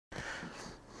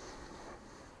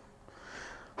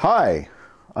Hi,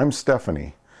 I'm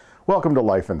Stephanie. Welcome to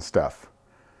Life and Steph.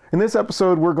 In this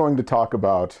episode, we're going to talk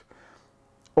about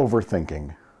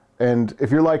overthinking. And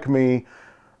if you're like me,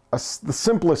 the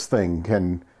simplest thing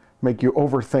can make you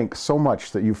overthink so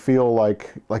much that you feel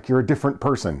like you're a different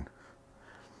person.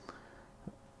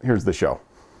 Here's the show.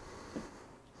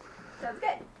 Sounds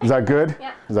good. Is that good?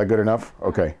 Yeah. Is that good enough?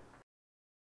 Okay.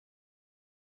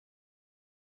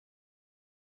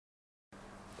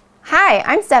 Hi,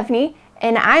 I'm Stephanie,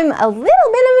 and I'm a little bit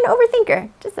of an overthinker,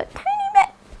 just a tiny bit.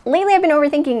 Lately, I've been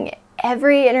overthinking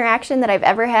every interaction that I've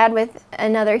ever had with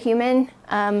another human,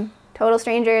 total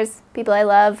strangers, people I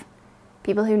love,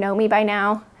 people who know me by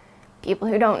now, people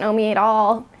who don't know me at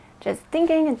all, just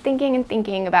thinking and thinking and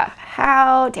thinking about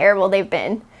how terrible they've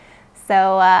been.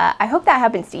 So I hope that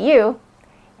happens to you.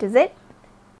 Does it?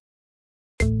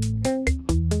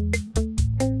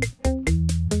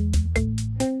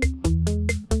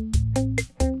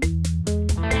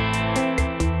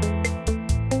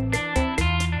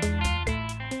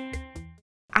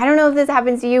 I don't know if this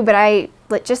happens to you, but I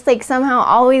just somehow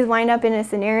always wind up in a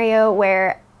scenario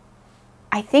where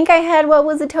I think I had what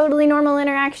was a totally normal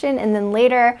interaction, and then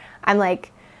later I'm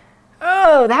like,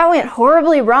 oh, that went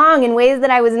horribly wrong in ways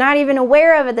that I was not even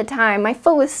aware of at the time. My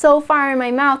foot was so far in my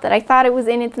mouth that I thought it was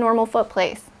in its normal foot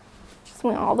place. Just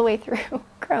went all the way through.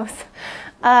 Gross.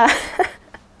 That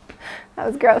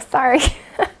was gross, sorry.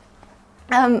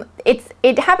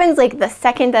 It happens the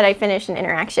second that I finish an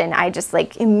interaction, I just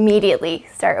immediately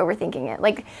start overthinking it.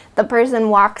 Like the person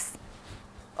walks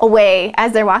away,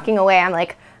 as they're walking away, I'm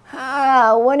like,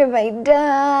 what have I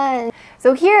done?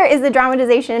 So here is the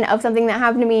dramatization of something that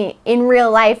happened to me in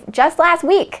real life just last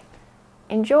week.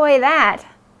 Enjoy that.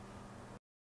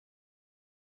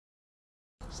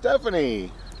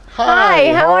 Stephanie.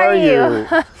 Hi, how are you?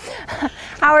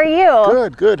 How are you?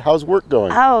 Good, good. How's work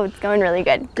going? Oh, it's going really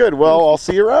good. Good. Well, I'll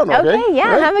see you around, okay? Okay,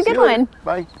 yeah, right, have a good one.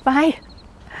 Bye. Bye.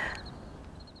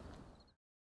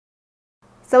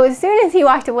 So as soon as he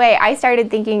walked away, I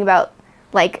started thinking about,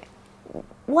 what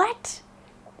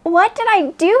did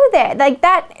I do there?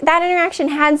 That interaction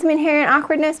had some inherent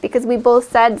awkwardness because we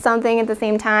both said something at the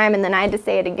same time, and then I had to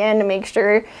say it again to make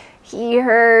sure he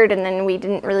heard, and then we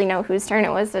didn't really know whose turn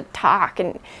it was to talk,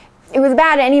 and it was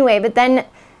bad anyway. But then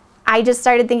I just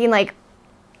started thinking,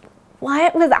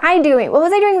 what was I doing? What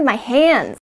was I doing with my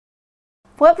hands?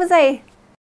 What was I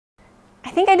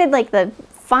think I did the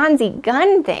Fonzie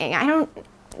gun thing. I don't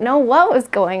know what was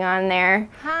going on there.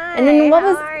 Hi, and then what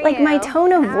was you? my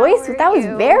tone of voice? That was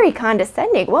very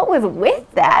condescending. What was with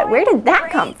that? Where did that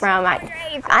come from?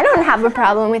 I don't have a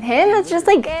problem with him. It's just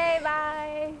Okay,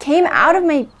 bye. came out of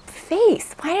my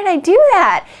face. Why did I do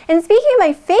that? And speaking of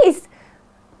my face,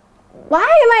 why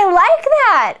am I like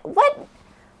that? What?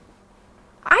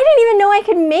 I didn't even know I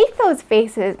could make those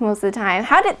faces most of the time.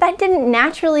 That didn't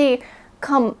naturally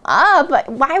come up.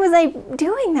 Why was I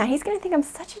doing that? He's gonna think I'm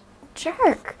such a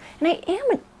jerk, and I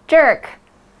am a jerk.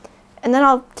 And then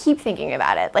I'll keep thinking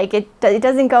about it. It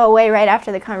doesn't go away right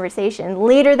after the conversation.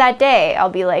 Later that day, I'll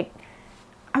be like,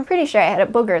 I'm pretty sure I had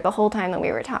a booger the whole time that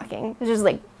we were talking. It was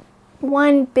just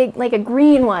one big, a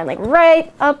green one,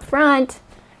 right up front,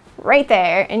 right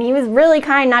there. And he was really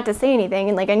kind not to say anything.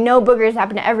 And I know boogers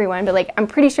happen to everyone, but I'm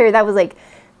pretty sure that was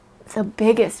the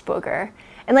biggest booger.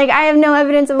 And I have no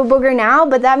evidence of a booger now,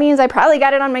 but that means I probably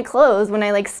got it on my clothes when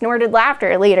I snorted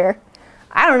laughter later.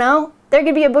 I don't know. There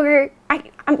could be a booger.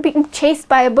 I'm being chased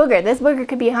by a booger. This booger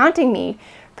could be haunting me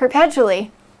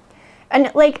perpetually. And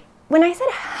when I said,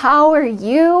 how are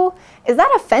you? Is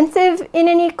that offensive in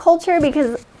any culture?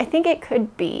 Because I think it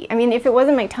could be. I mean, if it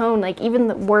wasn't my tone, even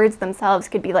the words themselves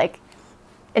could be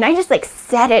and I just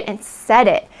said it and said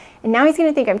it. And now he's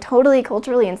gonna think I'm totally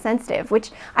culturally insensitive,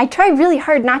 which I try really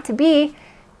hard not to be.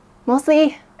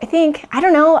 Mostly, I think, I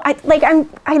don't know,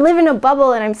 I live in a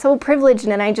bubble and I'm so privileged,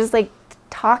 and I just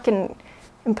talk, and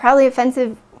I'm probably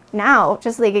offensive now,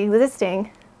 just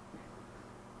existing.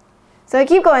 So I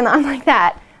keep going on like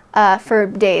that for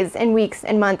days and weeks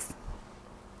and months.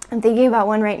 I'm thinking about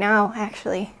one right now,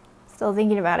 actually. Still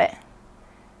thinking about it.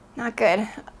 Not good.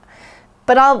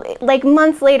 But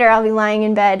months later, I'll be lying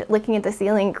in bed, looking at the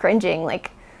ceiling, cringing,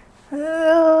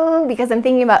 oh, because I'm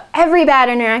thinking about every bad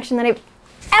interaction that I've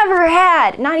ever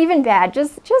had. Not even bad,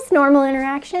 just normal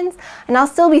interactions. And I'll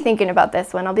still be thinking about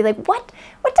this one. I'll be what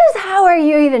does how are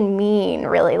you even mean,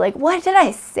 really? What did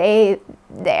I say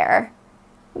there?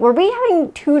 Were we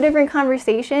having two different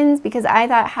conversations? Because I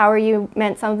thought how are you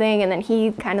meant something, and then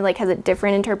he kind of has a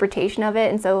different interpretation of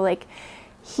it. And so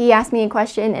he asked me a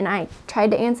question and I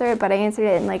tried to answer it, but I answered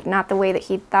it in not the way that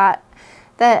he thought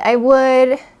that I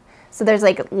would. So there's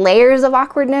layers of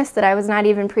awkwardness that I was not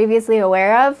even previously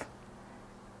aware of.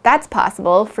 That's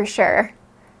possible for sure.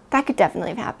 That could definitely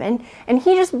have happened. And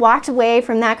he just walked away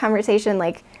from that conversation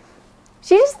like,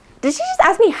 did she just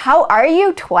ask me, how are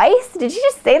you, twice? Did she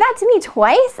just say that to me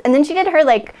twice? And then she did her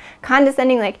like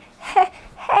condescending like, heh,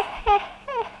 heh, heh,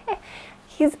 heh,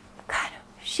 heh. God,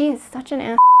 she's such an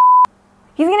ass.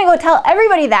 He's gonna go tell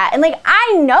everybody that. And like,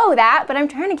 I know that, but I'm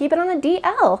trying to keep it on the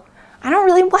DL. I don't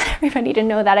really want everybody to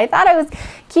know that. I thought I was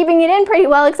keeping it in pretty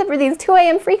well, except for these 2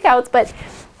 a.m. freakouts, but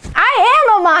I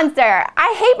am a monster.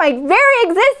 I hate my very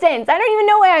existence. I don't even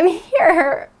know why I'm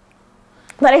here.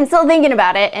 But I'm still thinking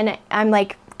about it, and I'm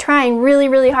like trying really,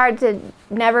 really hard to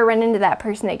never run into that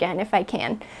person again if I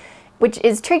can, which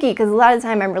is tricky because a lot of the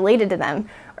time I'm related to them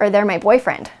or they're my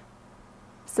boyfriend.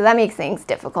 So that makes things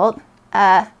difficult.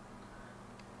 I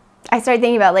started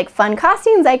thinking about like fun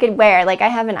costumes I could wear. Like I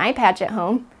have an eye patch at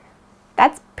home.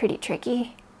 That's pretty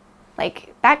tricky.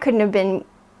 Like that couldn't have been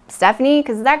Stephanie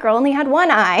because that girl only had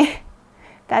one eye.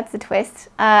 That's the twist.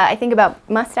 I think about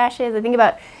mustaches. I think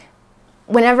about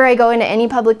whenever I go into any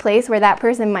public place where that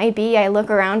person might be, I look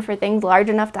around for things large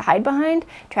enough to hide behind.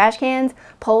 Trash cans,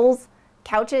 poles,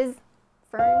 couches,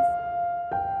 ferns.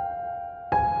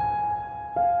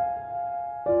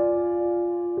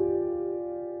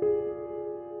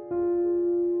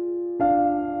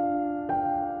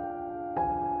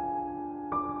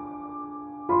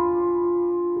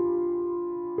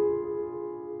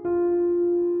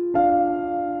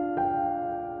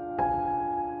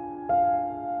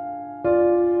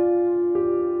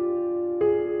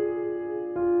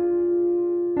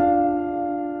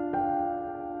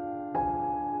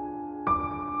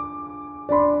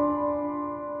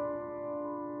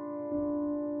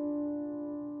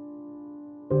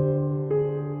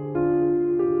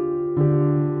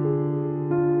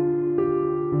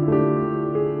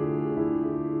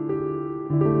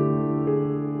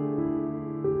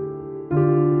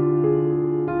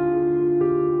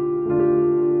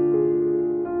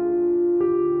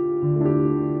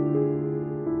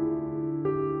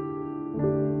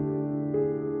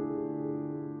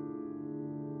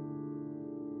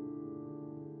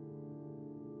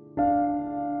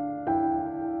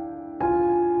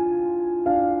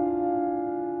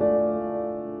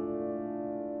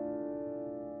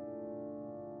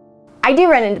 I do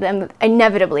run into them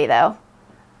inevitably though.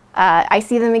 I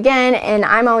see them again and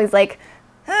I'm always like,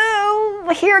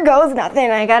 oh, here goes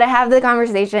nothing. I gotta have the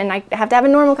conversation. I have to have a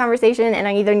normal conversation and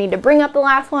I either need to bring up the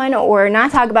last one or not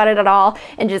talk about it at all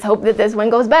and just hope that this one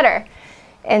goes better.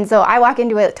 And so I walk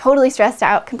into it totally stressed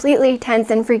out, completely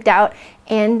tense and freaked out,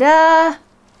 and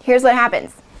here's what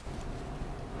happens.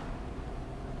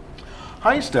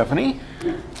 Hi, Stephanie.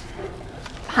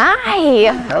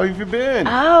 Hi. How have you been?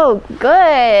 Oh,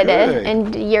 good.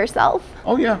 And yourself?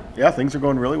 Oh, yeah. Yeah, things are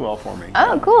going really well for me.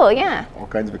 Oh, cool, yeah. All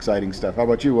kinds of exciting stuff. How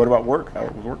about you? What about work? How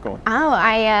was work going? Oh,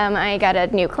 I got a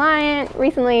new client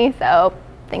recently, so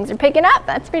things are picking up.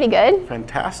 That's pretty good.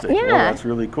 Fantastic. Yeah. Well, that's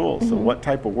really cool. So what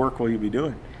type of work will you be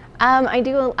doing? I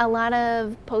do a lot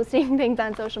of posting things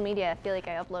on social media. I feel like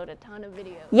I upload a ton of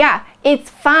videos. Yeah, it's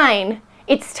fine.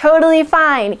 It's totally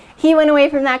fine. He went away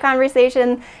from that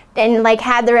conversation and like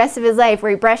had the rest of his life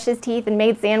where he brushed his teeth and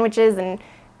made sandwiches and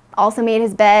also made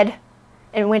his bed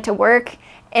and went to work.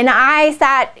 And I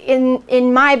sat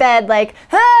in my bed like,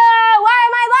 ah, why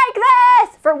am I like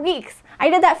this? For weeks. I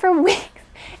did that for weeks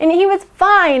and he was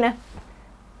fine.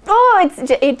 Oh,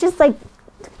 it just like,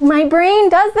 my brain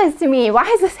does this to me. Why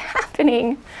is this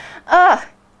happening? Ugh,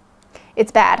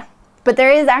 it's bad. But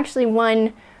there is actually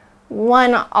one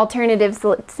alternative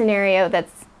scenario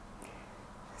that's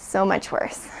so much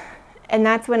worse. And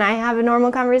that's when I have a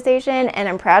normal conversation and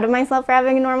I'm proud of myself for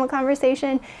having a normal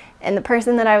conversation and the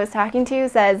person that I was talking to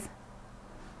says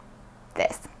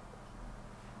this.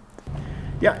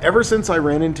 Yeah, ever since I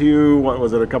ran into you, what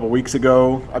was it, a couple weeks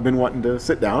ago, I've been wanting to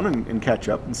sit down and catch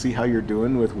up and see how you're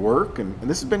doing with work, and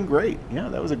this has been great. Yeah,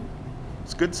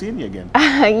 it's good seeing you again.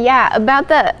 Yeah, about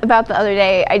the other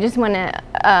day, I just want to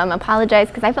apologize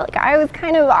because I felt like I was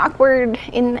kind of awkward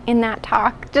in that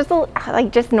talk. Just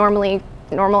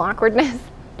normal awkwardness.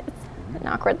 Just an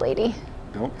awkward lady.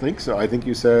 Don't think so. I think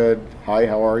you said, hi,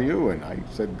 how are you? And I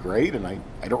said, great, and I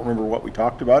don't remember what we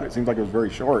talked about. It seems like it was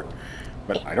very short.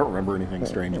 But I don't remember anything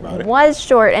strange about it. It was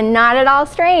short and not at all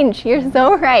strange. You're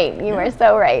so right. You are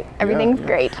so right. Everything's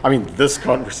great. I mean, this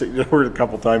conversation, there were a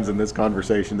couple times in this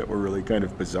conversation that were really kind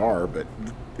of bizarre, but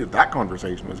that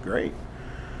conversation was great.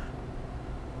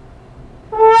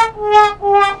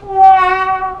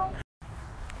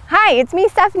 Hi, it's me,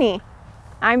 Stephanie.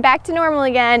 I'm back to normal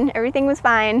again. Everything was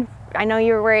fine. I know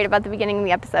you were worried about the beginning of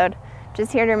the episode.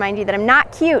 Just here to remind you that I'm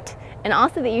not cute. And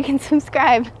also that you can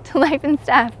subscribe to Life and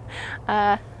Stuff.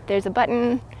 There's a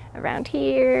button around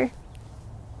here.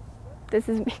 This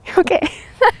is me. Okay.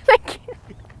 Thank you.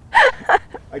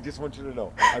 I just want you to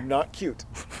know, I'm not cute.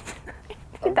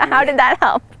 How did that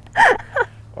help?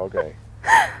 Okay.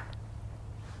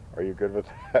 Are you good with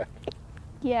that?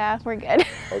 Yeah, we're good.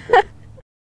 Okay.